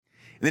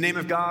In the name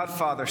of God,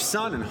 Father,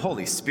 Son, and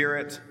Holy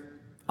Spirit,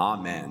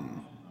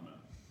 amen.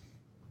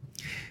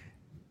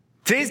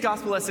 Today's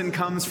gospel lesson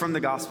comes from the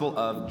Gospel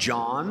of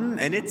John,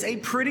 and it's a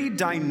pretty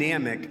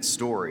dynamic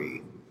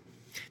story.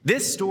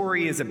 This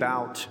story is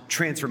about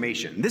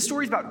transformation. This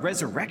story is about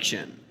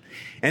resurrection.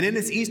 And in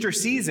this Easter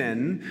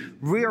season,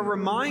 we are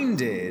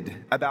reminded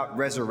about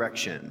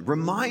resurrection,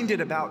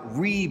 reminded about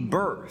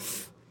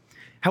rebirth.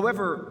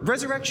 However,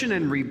 resurrection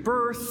and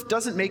rebirth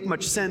doesn't make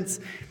much sense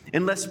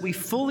unless we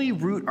fully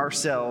root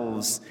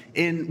ourselves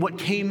in what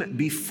came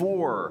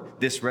before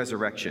this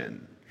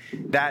resurrection.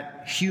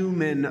 That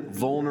human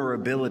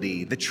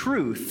vulnerability, the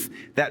truth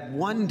that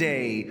one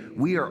day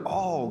we are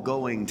all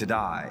going to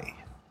die.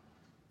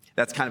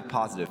 That's kind of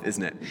positive,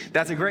 isn't it?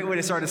 That's a great way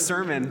to start a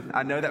sermon.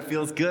 I know that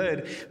feels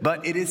good,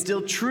 but it is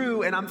still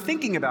true. And I'm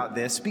thinking about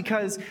this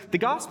because the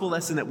gospel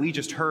lesson that we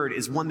just heard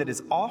is one that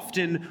is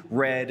often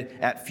read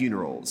at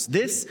funerals.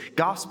 This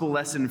gospel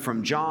lesson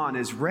from John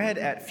is read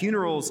at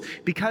funerals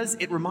because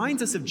it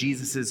reminds us of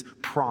Jesus'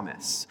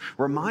 promise,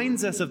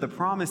 reminds us of the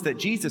promise that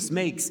Jesus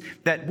makes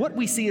that what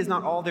we see is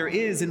not all there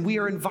is, and we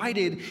are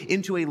invited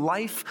into a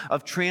life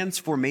of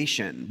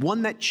transformation,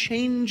 one that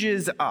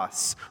changes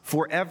us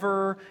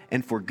forever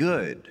and for good.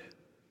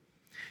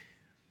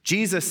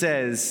 Jesus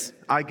says,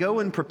 I go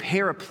and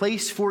prepare a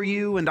place for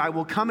you, and I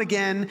will come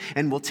again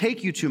and will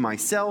take you to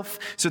myself,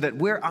 so that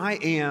where I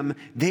am,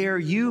 there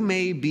you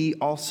may be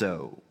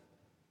also.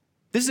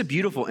 This is a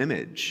beautiful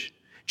image.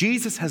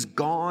 Jesus has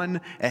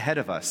gone ahead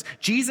of us.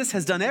 Jesus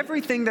has done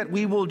everything that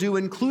we will do,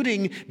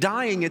 including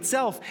dying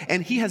itself,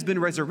 and he has been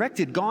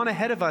resurrected, gone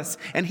ahead of us,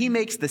 and he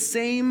makes the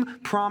same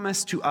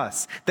promise to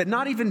us, that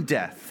not even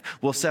death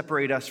will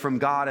separate us from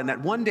God, and that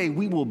one day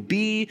we will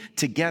be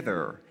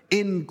together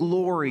in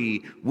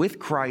glory with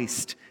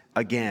Christ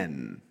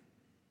again.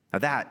 Now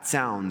that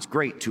sounds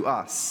great to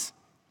us,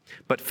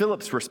 but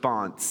Philip's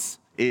response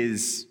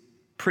is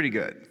pretty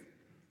good.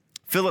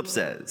 Philip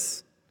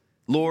says,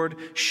 Lord,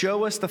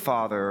 show us the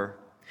Father,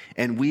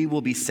 and we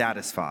will be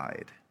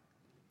satisfied.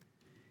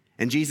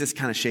 And Jesus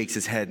kind of shakes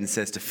his head and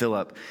says to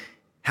Philip,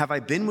 have I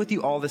been with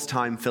you all this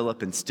time,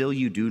 Philip, and still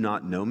you do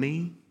not know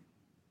me?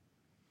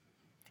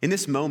 In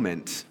this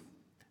moment,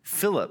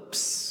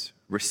 Philip's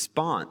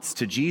response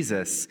to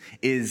Jesus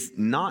is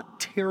not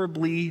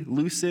terribly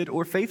lucid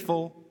or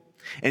faithful.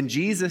 And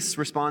Jesus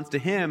responds to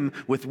him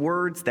with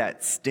words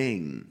that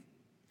sting.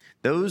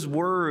 Those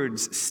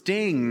words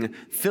sting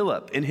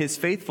Philip in his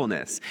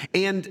faithfulness.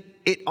 And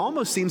it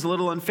almost seems a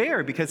little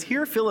unfair because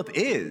here Philip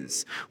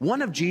is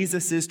one of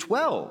Jesus'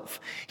 12.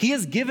 He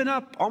has given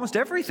up almost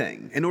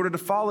everything in order to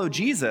follow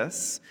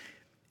Jesus.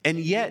 And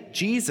yet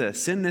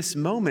Jesus in this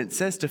moment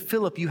says to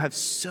Philip, you have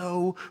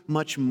so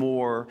much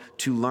more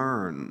to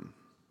learn.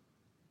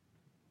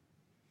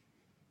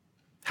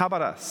 How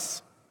about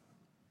us?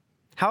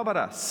 How about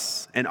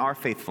us and our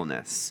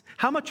faithfulness?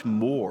 How much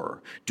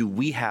more do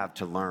we have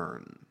to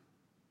learn?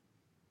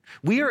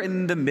 We are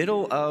in the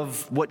middle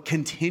of what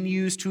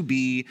continues to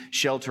be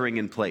sheltering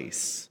in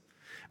place,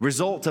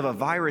 result of a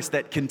virus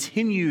that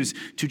continues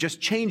to just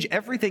change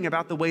everything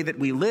about the way that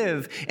we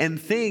live, and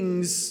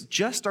things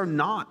just are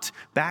not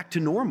back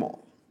to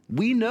normal.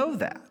 We know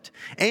that.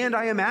 And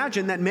I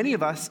imagine that many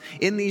of us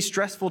in these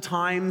stressful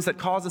times that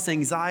cause us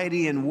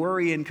anxiety and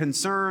worry and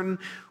concern,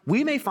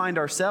 we may find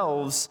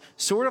ourselves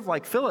sort of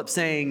like Philip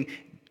saying,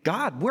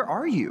 God, where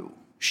are you?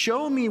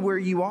 Show me where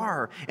you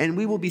are, and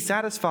we will be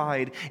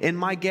satisfied. And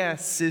my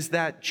guess is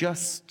that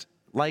just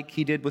like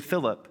he did with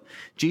Philip,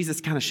 Jesus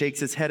kind of shakes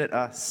his head at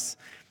us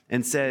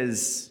and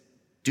says,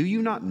 do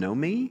you not know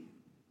me?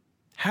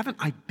 Haven't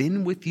I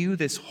been with you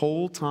this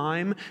whole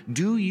time?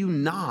 Do you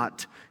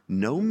not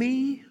know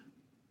me?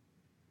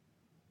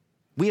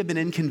 We have been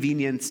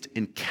inconvenienced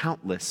in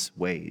countless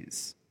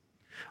ways.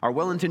 Our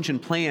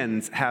well-intentioned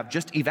plans have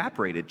just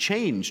evaporated,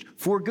 changed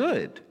for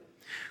good.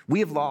 We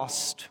have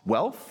lost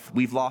wealth,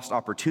 we've lost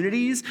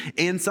opportunities,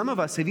 and some of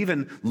us have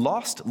even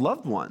lost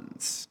loved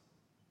ones.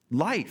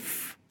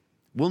 Life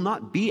will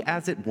not be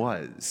as it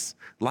was.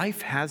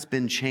 Life has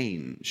been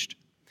changed.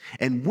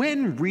 And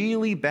when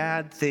really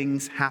bad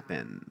things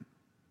happen,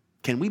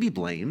 can we be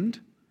blamed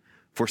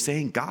for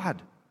saying,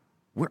 God,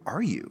 where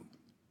are you?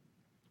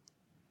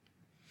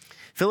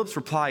 Philip's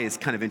reply is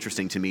kind of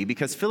interesting to me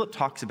because Philip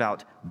talks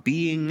about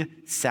being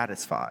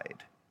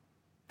satisfied.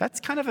 That's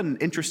kind of an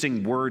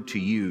interesting word to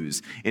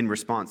use in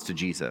response to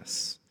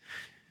Jesus.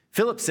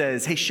 Philip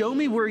says, hey, show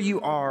me where you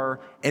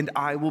are and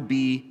I will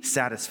be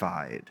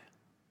satisfied.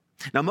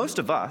 Now, most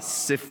of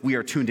us, if we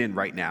are tuned in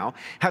right now,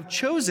 have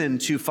chosen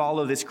to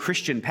follow this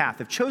Christian path,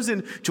 have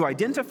chosen to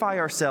identify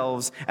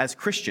ourselves as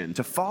Christian,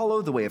 to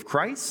follow the way of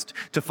Christ,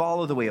 to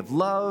follow the way of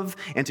love,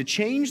 and to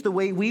change the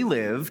way we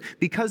live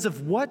because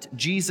of what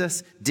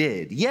Jesus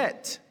did.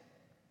 Yet,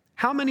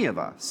 how many of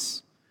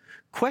us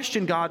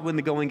question God when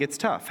the going gets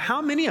tough?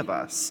 How many of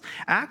us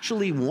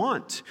actually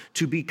want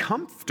to be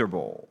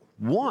comfortable,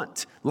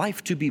 want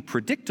life to be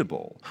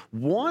predictable,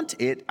 want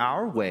it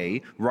our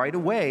way right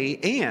away,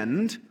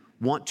 and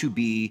want to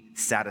be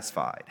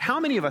satisfied? How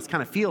many of us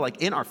kind of feel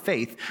like in our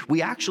faith,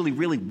 we actually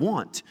really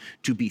want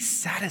to be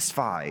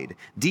satisfied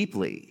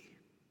deeply?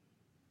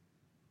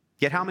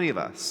 Yet how many of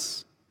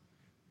us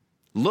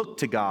look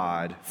to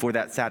God for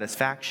that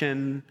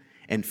satisfaction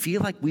and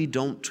feel like we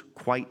don't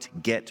quite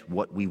get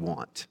what we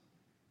want?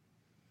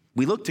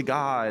 We look to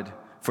God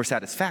for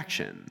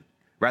satisfaction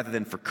rather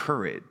than for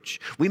courage.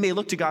 We may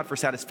look to God for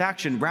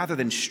satisfaction rather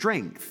than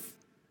strength.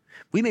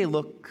 We may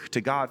look to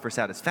God for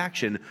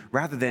satisfaction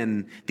rather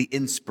than the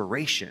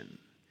inspiration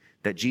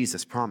that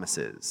Jesus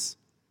promises.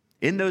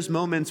 In those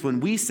moments when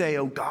we say,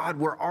 "Oh God,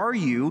 where are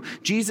you?"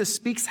 Jesus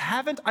speaks,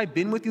 "Haven't I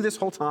been with you this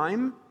whole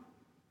time?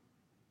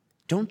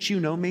 Don't you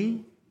know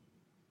me?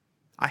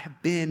 I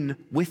have been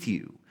with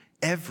you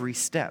every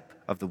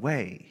step of the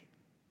way."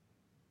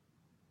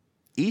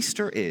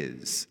 Easter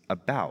is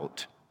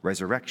about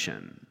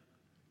resurrection.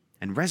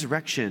 And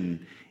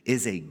resurrection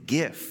is a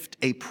gift,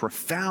 a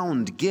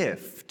profound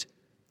gift.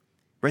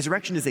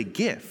 Resurrection is a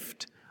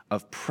gift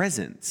of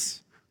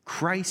presence,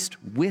 Christ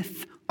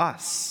with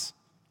us,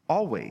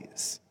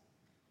 always.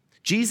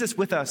 Jesus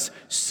with us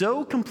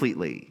so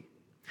completely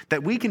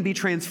that we can be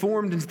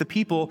transformed into the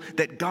people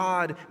that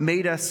God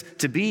made us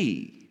to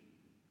be.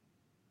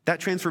 That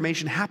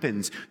transformation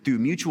happens through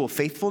mutual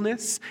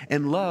faithfulness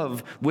and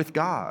love with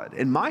God.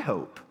 And my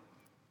hope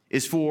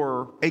is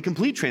for a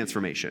complete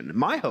transformation.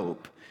 My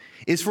hope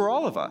is for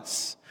all of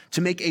us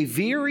to make a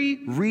very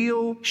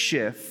real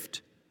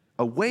shift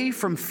away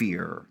from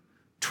fear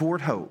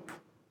toward hope,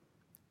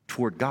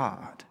 toward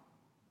God.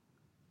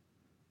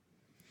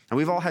 And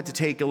we've all had to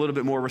take a little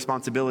bit more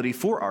responsibility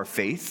for our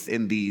faith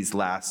in these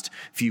last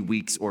few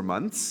weeks or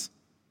months.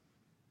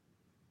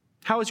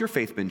 How has your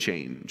faith been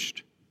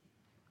changed?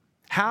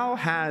 How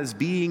has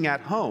being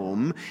at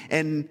home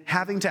and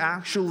having to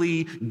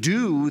actually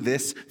do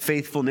this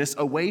faithfulness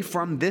away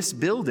from this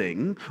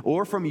building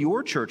or from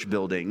your church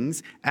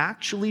buildings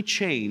actually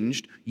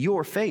changed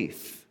your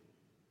faith?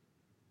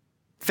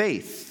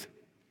 Faith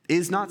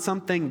is not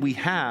something we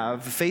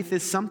have. Faith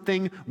is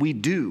something we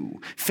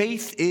do.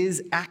 Faith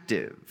is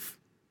active.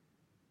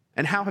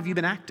 And how have you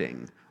been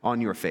acting on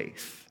your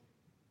faith?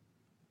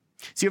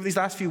 See, over these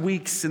last few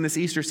weeks in this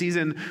Easter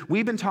season,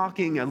 we've been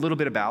talking a little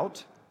bit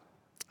about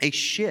a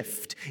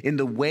shift in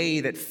the way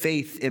that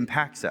faith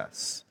impacts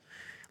us.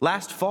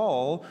 Last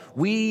fall,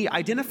 we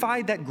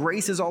identified that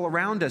grace is all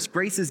around us.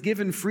 Grace is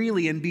given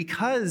freely, and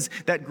because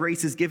that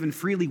grace is given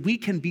freely, we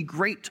can be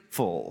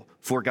grateful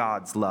for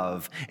God's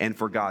love and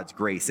for God's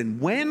grace.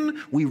 And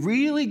when we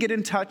really get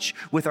in touch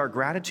with our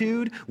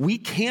gratitude, we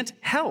can't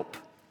help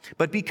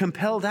but be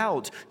compelled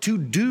out to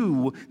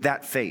do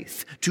that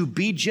faith, to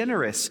be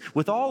generous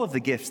with all of the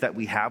gifts that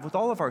we have, with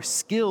all of our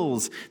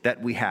skills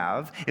that we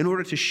have, in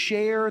order to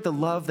share the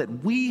love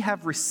that we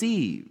have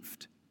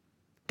received.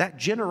 That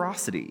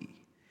generosity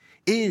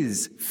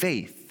is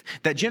faith.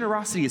 That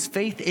generosity is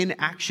faith in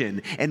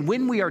action. And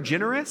when we are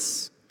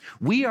generous,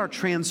 we are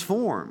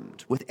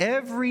transformed. With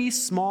every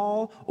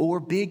small or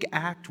big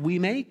act we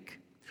make,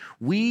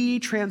 we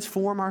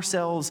transform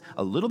ourselves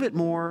a little bit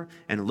more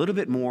and a little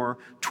bit more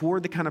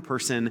toward the kind of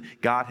person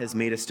God has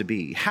made us to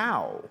be.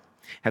 How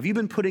have you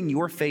been putting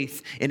your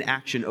faith in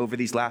action over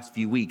these last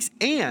few weeks?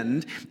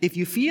 And if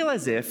you feel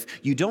as if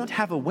you don't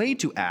have a way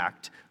to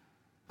act,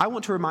 I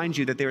want to remind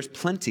you that there's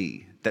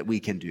plenty that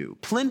we can do,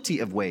 plenty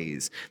of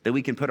ways that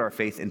we can put our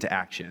faith into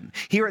action.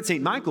 Here at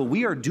St. Michael,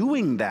 we are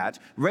doing that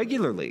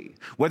regularly,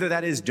 whether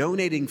that is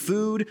donating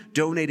food,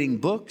 donating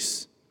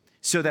books,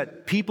 so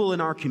that people in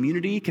our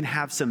community can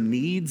have some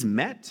needs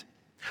met,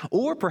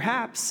 or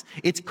perhaps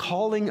it's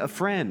calling a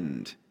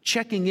friend,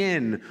 checking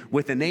in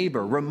with a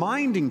neighbor,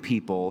 reminding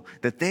people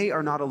that they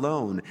are not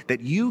alone,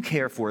 that you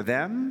care for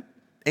them,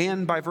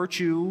 and by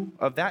virtue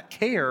of that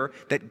care,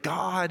 that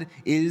God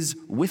is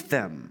with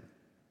them.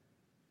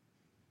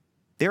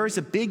 There is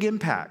a big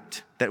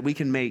impact that we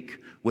can make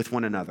with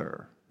one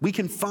another. We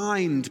can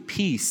find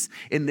peace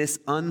in this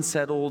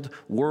unsettled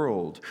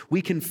world.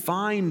 We can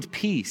find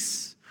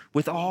peace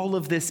with all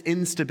of this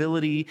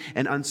instability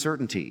and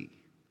uncertainty.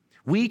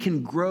 We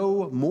can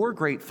grow more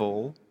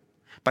grateful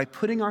by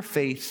putting our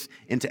faith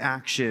into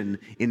action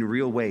in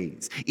real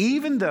ways.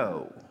 Even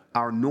though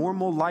our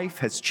normal life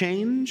has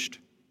changed,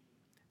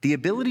 the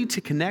ability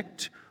to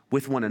connect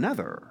with one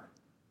another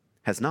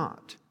has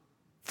not.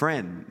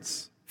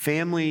 Friends,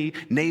 family,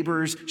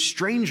 neighbors,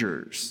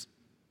 strangers,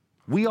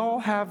 we all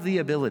have the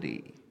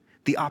ability,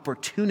 the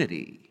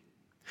opportunity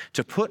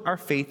to put our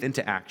faith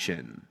into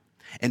action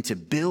and to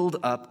build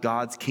up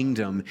God's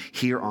kingdom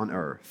here on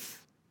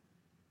earth.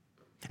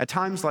 At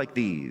times like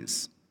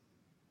these,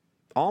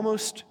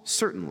 almost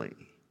certainly,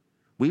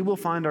 we will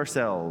find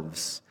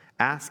ourselves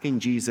asking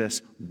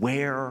Jesus,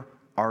 "Where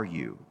are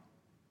you?"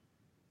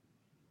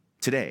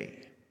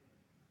 Today,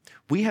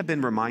 we have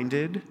been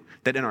reminded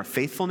that in our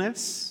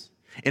faithfulness,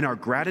 in our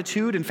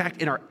gratitude, in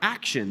fact, in our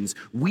actions,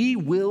 we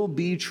will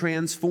be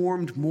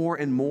transformed more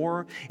and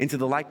more into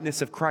the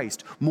likeness of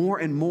Christ, more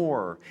and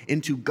more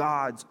into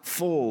God's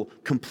full,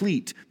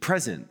 complete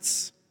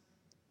presence.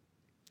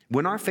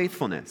 When our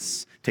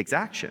faithfulness takes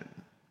action,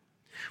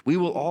 We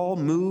will all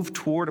move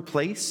toward a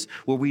place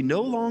where we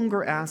no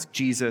longer ask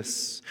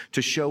Jesus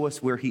to show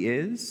us where he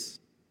is,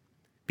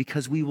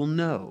 because we will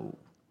know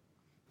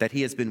that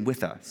he has been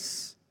with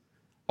us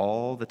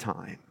all the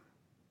time.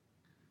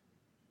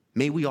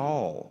 May we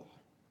all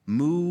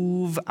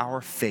move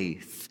our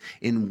faith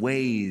in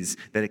ways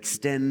that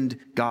extend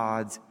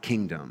God's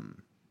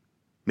kingdom.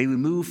 May we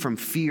move from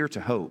fear to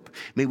hope.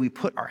 May we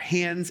put our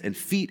hands and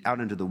feet out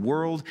into the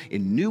world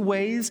in new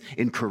ways,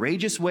 in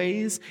courageous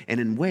ways, and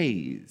in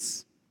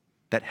ways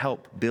that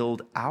help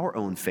build our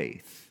own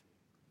faith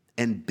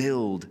and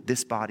build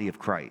this body of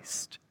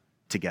Christ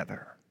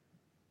together.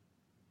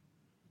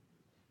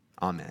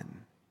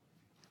 Amen.